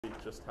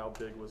Just how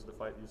big was the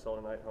fight you saw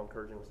tonight? How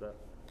encouraging was that?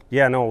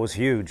 Yeah, no, it was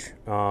huge.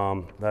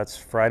 That's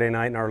Friday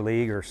night in our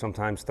league, or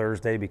sometimes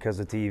Thursday because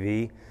of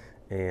TV.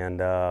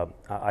 And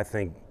I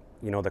think,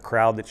 the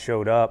crowd that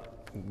showed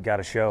up got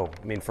to show.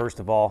 I mean, first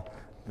of all,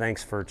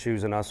 thanks for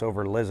choosing us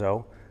over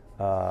Lizzo.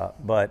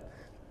 But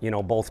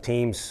both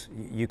teams,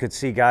 you could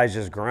see guys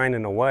just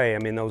grinding away. I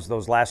mean,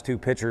 those last two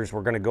pitchers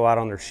were going to go out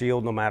on their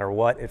shield no matter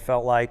what, it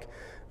felt like.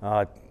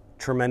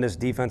 Tremendous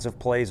defensive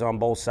plays on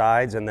both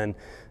sides, and then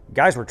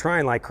guys were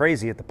trying like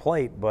crazy at the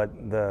plate, but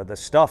the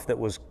stuff that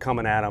was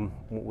coming at them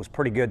was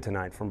pretty good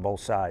tonight from both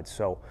sides.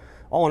 So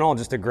all in all,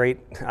 just a great,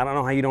 I don't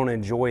know how you don't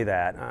enjoy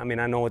that. I mean,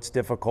 I know it's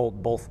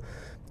difficult, both,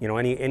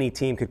 any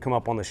team could come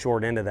up on the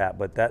short end of that,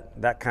 but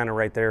that kind of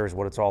right there is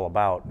what it's all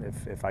about,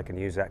 if I can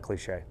use that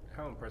cliche.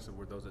 How impressive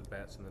were those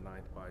at-bats in the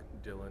ninth by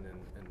Dylan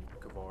and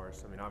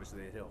Kavares? I mean, obviously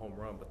they hit a home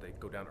run, but they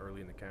go down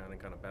early in the count and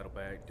kind of battle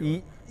back.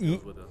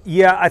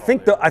 Yeah, I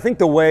think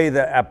the way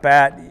the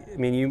at-bat, I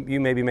mean, you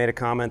maybe made a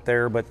comment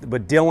there, but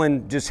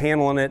Dylan just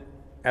handling it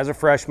as a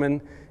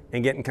freshman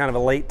and getting kind of a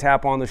late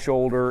tap on the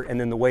shoulder, and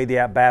then the way the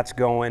at-bat's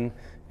going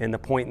and the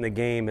point in the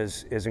game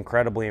is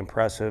incredibly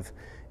impressive.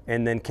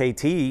 And then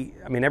KT,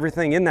 I mean,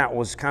 everything in that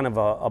was kind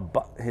of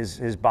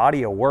his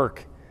body of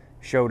work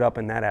showed up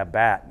in that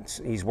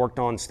at-bat. He's worked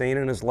on staying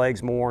in his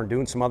legs more and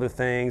doing some other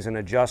things and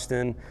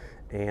adjusting.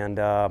 And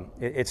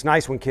it's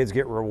nice when kids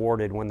get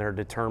rewarded when they're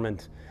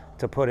determined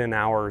to put in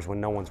hours when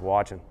no one's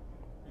watching.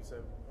 You said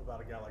about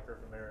a guy like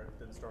Griffin Merritt,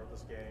 didn't start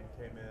this game,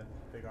 came in,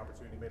 big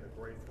opportunity, made a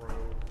great throw,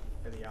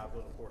 and the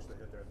outfield, of course, the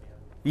hit there at the end.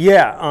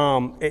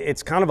 Yeah,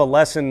 it's kind of a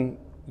lesson,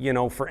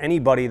 for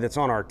anybody that's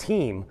on our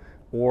team,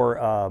 or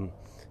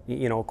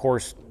of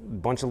course, a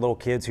bunch of little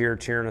kids here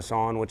cheering us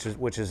on,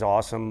 which is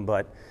awesome.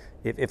 But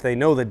if they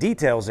know the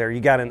details there,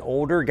 you got an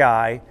older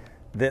guy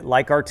that,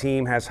 like our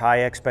team, has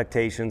high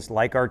expectations,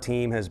 like our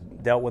team has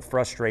dealt with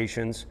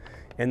frustrations,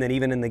 and then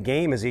even in the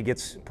game as he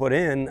gets put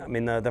in, I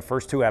mean, the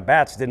first two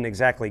at-bats didn't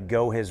exactly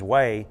go his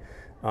way.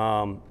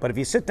 But if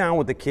you sit down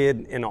with the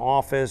kid in the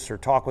office or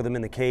talk with him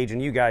in the cage,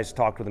 and you guys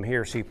talked with him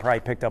here, so you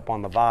probably picked up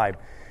on the vibe,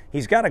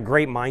 he's got a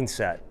great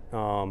mindset.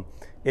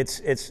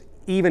 It's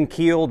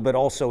even-keeled, but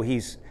also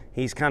he's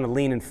kind of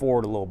leaning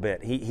forward a little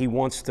bit. He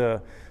wants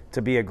to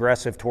be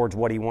aggressive towards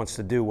what he wants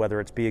to do, whether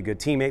it's be a good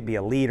teammate, be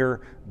a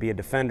leader, be a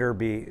defender,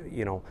 be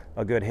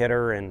a good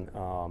hitter. And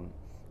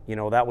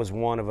that was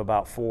one of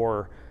about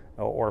 4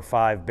 or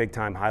 5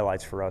 big-time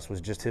highlights for us,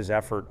 was just his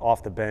effort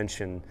off the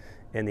bench and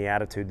the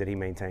attitude that he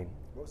maintained.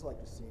 What was it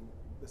like to see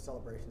the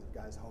celebrations of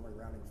guys homering,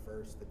 rounding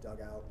first, the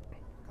dugout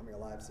coming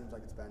alive? Seems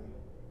like it's been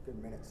a good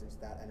minute since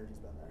that energy's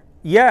been there.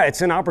 Yeah,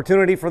 it's an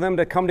opportunity for them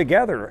to come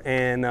together,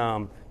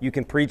 and you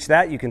can preach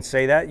that, you can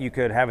say that, you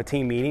could have a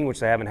team meeting, which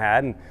they haven't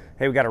had, and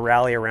hey, we got to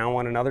rally around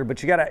one another.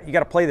 But you got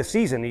to play the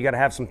season. You got to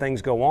have some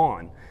things go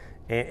on,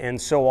 and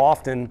so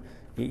often,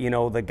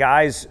 the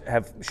guys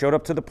have showed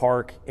up to the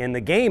park, and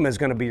the game is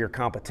going to be your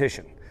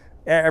competition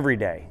every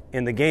day,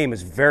 and the game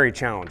is very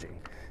challenging.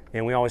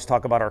 And we always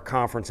talk about our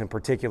conference in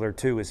particular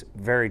too is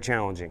very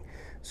challenging.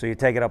 So you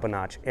take it up a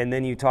notch, and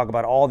then you talk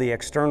about all the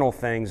external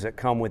things that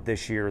come with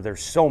this year.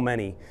 There's so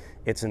many.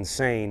 It's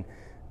insane.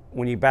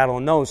 When you battle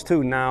in those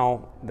two,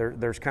 now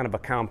there's kind of a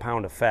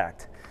compound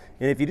effect.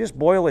 And if you just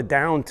boil it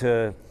down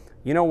to,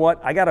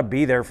 I got to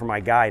be there for my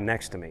guy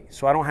next to me.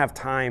 So I don't have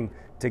time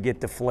to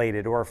get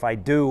deflated. Or if I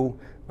do,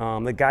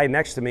 the guy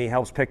next to me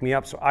helps pick me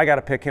up. So I got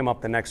to pick him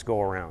up the next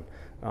go around.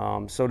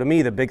 So to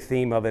me, the big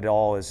theme of it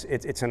all is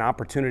it's an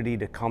opportunity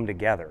to come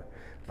together.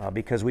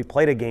 Because we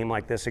played a game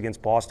like this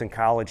against Boston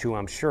College, who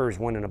I'm sure is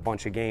winning a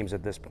bunch of games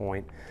at this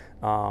point.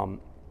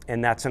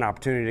 And that's an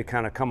opportunity to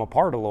kind of come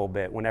apart a little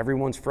bit when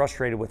everyone's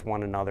frustrated with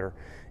one another.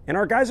 And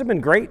our guys have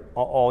been great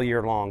all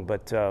year long,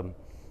 but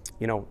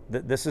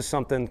this is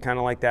something kind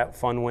of like that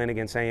fun win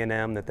against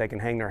A&M that they can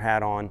hang their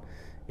hat on,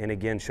 and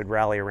again should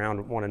rally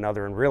around one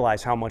another and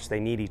realize how much they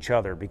need each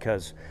other,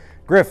 because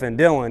Griffin,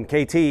 Dylan,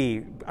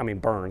 KT, I mean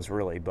Burns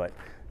really, but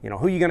who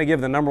are you going to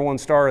give the /1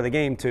 star of the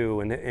game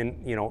to,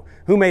 and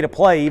who made a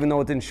play even though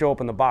it didn't show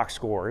up in the box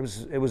score.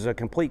 It was a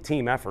complete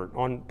team effort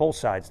on both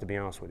sides, to be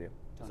honest with you.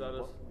 What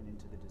went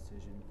into the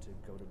decision to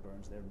go to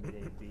Burns there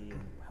mid-AB, and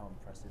how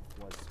impressive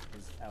was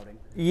his outing?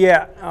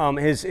 Yeah,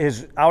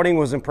 his outing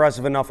was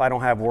impressive enough. I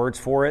don't have words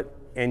for it,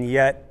 and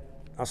yet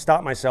I'll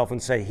stop myself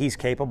and say he's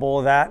capable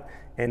of that,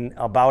 and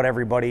about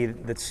everybody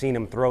that's seen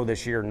him throw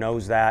this year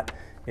knows that.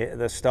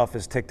 The stuff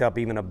has ticked up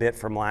even a bit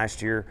from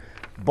last year,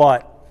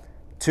 but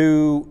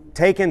to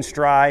take in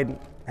stride,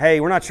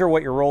 hey, we're not sure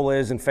what your role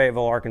is in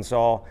Fayetteville,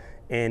 Arkansas,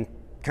 and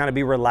kind of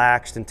be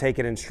relaxed and take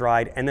it in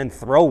stride and then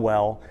throw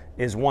well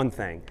is one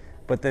thing.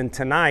 But then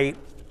tonight,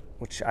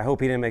 which I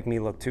hope he didn't make me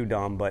look too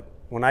dumb, but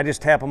when I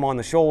just tap him on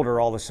the shoulder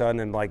all of a sudden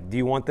and like, do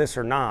you want this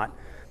or not?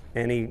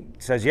 And he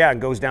says, yeah,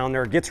 and goes down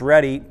there, gets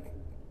ready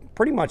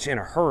pretty much in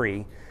a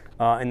hurry,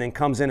 and then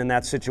comes in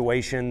that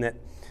situation that,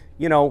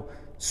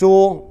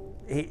 Sewell,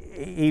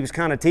 he was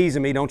kind of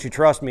teasing me, don't you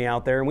trust me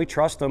out there? And we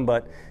trust him,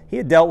 but he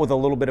had dealt with a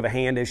little bit of a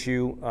hand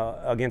issue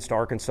against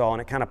Arkansas,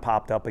 and it kind of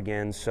popped up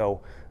again.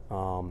 So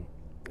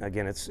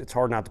again, it's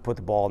hard not to put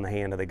the ball in the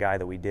hand of the guy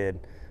that we did,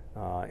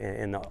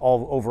 and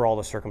overall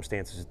the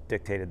circumstances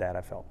dictated that,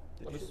 I felt.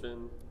 What's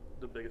been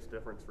the biggest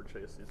difference for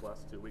Chase these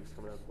last 2 weeks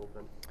coming out of the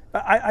bullpen?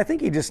 I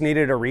think he just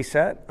needed a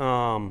reset.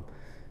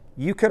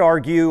 You could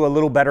argue a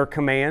little better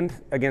command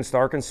against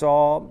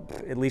Arkansas,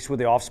 at least with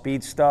the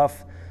off-speed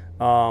stuff.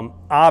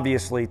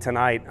 Obviously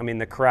tonight, I mean,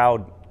 the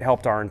crowd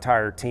helped our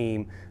entire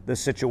team. The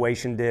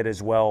situation did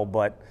as well,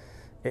 but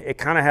it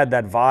kind of had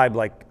that vibe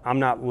like, I'm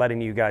not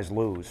letting you guys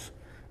lose.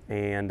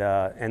 And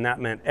that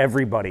meant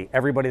everybody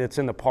that's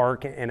in the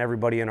park and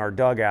everybody in our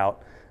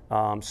dugout.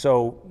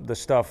 So the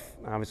stuff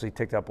obviously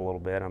ticked up a little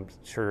bit. I'm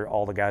sure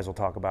all the guys will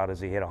talk about as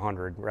he hit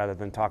 100 rather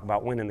than talk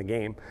about winning the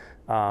game.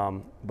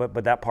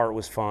 But that part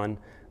was fun.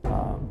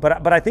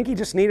 But I think he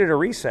just needed a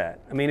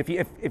reset. I mean,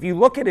 if you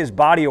look at his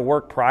body of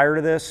work prior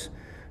to this,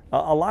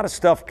 a lot of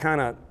stuff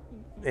kind of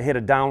hit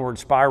a downward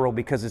spiral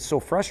because it's so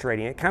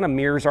frustrating. It kind of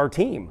mirrors our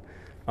team.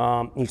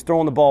 He's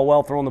throwing the ball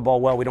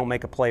well. We don't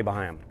make a play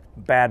behind him.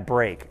 Bad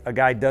break. A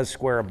guy does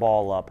square a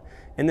ball up,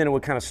 and then it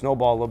would kind of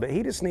snowball a little bit.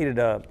 He just needed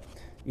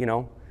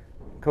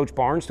Coach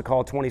Barnes to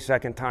call a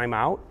 20-second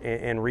timeout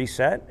and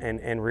reset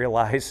and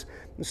realize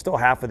there's still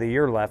half of the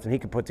year left, and he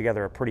could put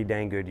together a pretty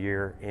dang good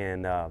year.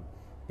 And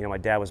my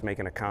dad was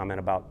making a comment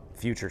about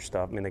future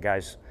stuff. I mean, the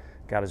guy's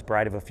got as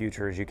bright of a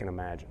future as you can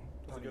imagine.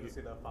 Was it good to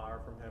see that fire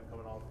from him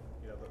coming off,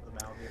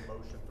 the mound, the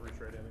emotion, 3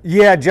 straight innings?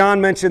 Yeah, John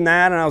mentioned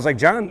that, and I was like,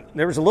 John,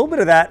 there was a little bit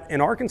of that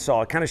in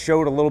Arkansas. It kind of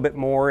showed a little bit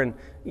more, and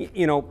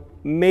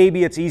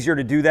maybe it's easier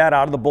to do that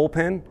out of the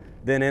bullpen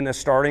than in a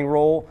starting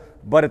role.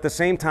 But at the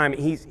same time,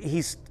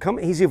 he's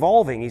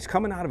evolving. He's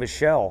coming out of his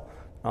shell.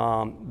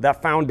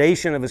 That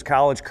foundation of his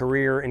college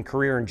career and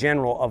career in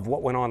general of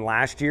what went on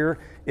last year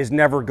is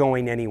never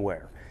going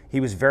anywhere. He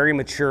was very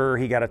mature.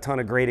 He got a ton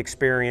of great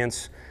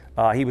experience.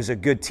 He was a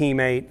good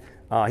teammate.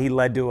 He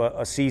led to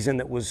a season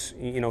that was,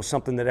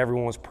 something that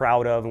everyone was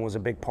proud of and was a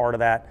big part of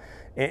that.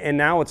 And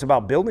now it's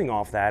about building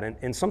off that.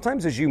 And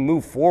sometimes as you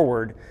move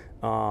forward,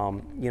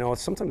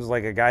 it's sometimes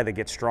like a guy that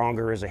gets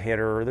stronger as a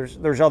hitter.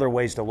 There's other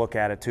ways to look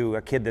at it too.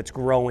 A kid that's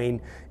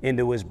growing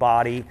into his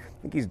body.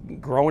 I think he's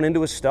growing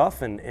into his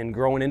stuff and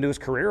growing into his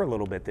career a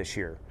little bit this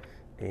year.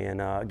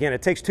 And again,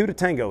 it takes 2 to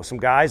tango. Some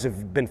guys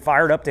have been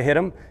fired up to hit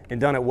him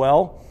and done it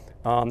well.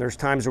 There's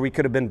times where we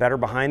could have been better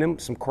behind him,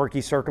 some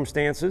quirky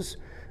circumstances.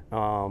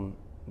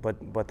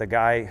 But the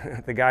guy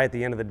at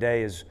the end of the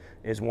day is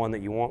one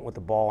that you want with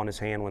the ball in his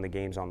hand when the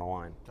game's on the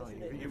line. Tony,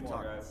 you've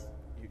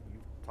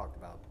talked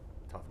about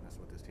toughness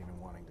with this team and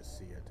wanting to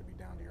see it, to be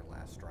down to your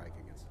last strike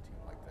against a team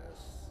like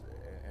this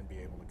and be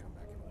able to come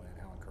back and win.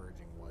 How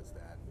encouraging was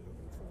that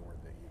moving forward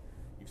that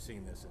you've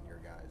seen this in your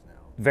guys now?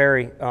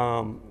 Very.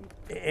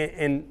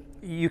 And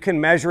you can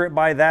measure it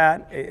by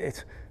that.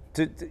 If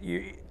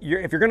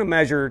you're going to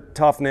measure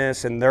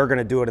toughness and they're going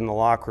to do it in the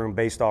locker room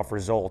based off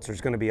results,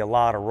 there's going to be a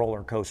lot of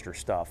roller coaster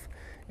stuff.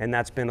 And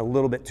that's been a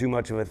little bit too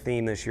much of a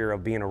theme this year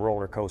of being a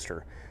roller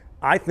coaster.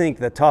 I think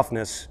the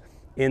toughness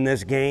in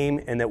this game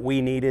and that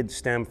we needed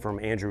stemmed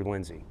from Andrew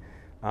Lindsey.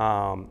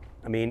 Not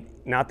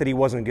that he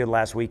wasn't good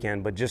last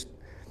weekend, but just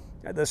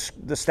the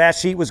stat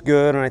sheet was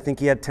good, and I think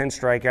he had 10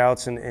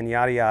 strikeouts and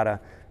yada yada.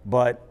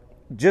 But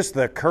just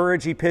the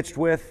courage he pitched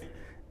with,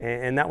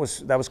 and that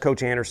was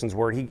Coach Anderson's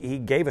word. He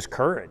gave us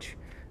courage,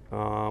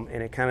 and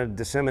it kind of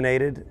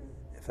disseminated,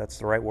 if that's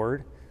the right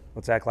word.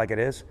 Let's act like it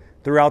is,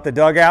 throughout the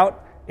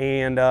dugout,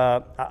 and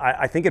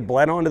I think it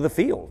bled onto the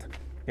field.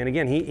 And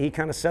again, he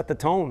kind of set the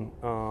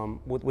tone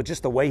with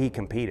just the way he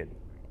competed.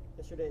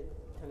 Yesterday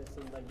kind of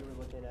seemed like you were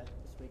looking at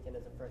this weekend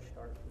as a fresh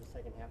start for the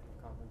second half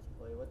of conference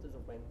play. What does a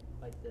win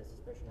like this,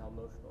 especially how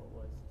emotional it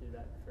was, do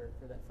that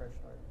for that fresh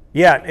start?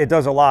 Yeah, it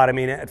does a lot. I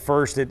mean, at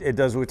first it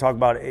does, we talk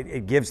about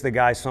it gives the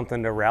guys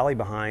something to rally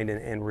behind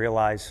and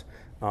realize,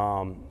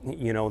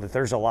 that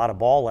there's a lot of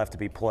ball left to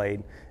be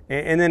played.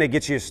 And then it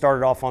gets you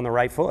started off on the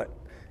right foot.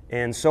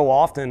 And so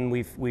often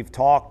we've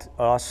talked,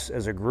 us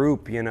as a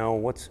group,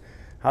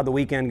 how'd the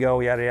weekend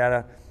go, yada,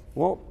 yada.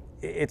 Well,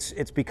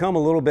 it's become a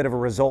little bit of a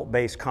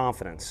result-based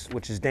confidence,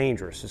 which is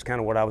dangerous, is kind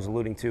of what I was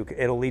alluding to.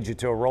 It'll lead you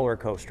to a roller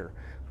coaster.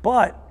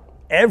 But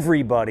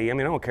everybody, I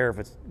don't care if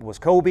it was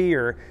Kobe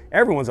or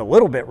everyone's a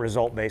little bit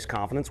result-based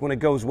confidence. When it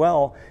goes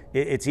well,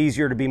 it's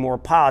easier to be more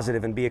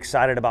positive and be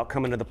excited about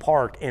coming to the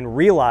park and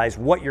realize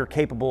what you're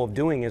capable of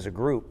doing as a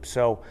group.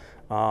 So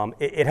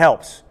it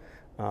helps.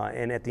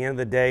 And at the end of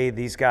the day,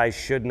 these guys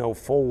should know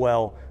full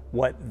well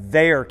what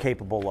they are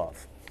capable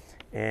of.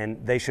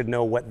 And they should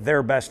know what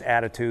their best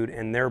attitude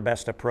and their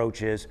best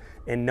approach is,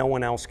 and no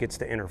one else gets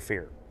to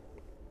interfere.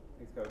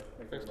 Thanks, Coach.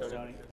 Thanks, Tony.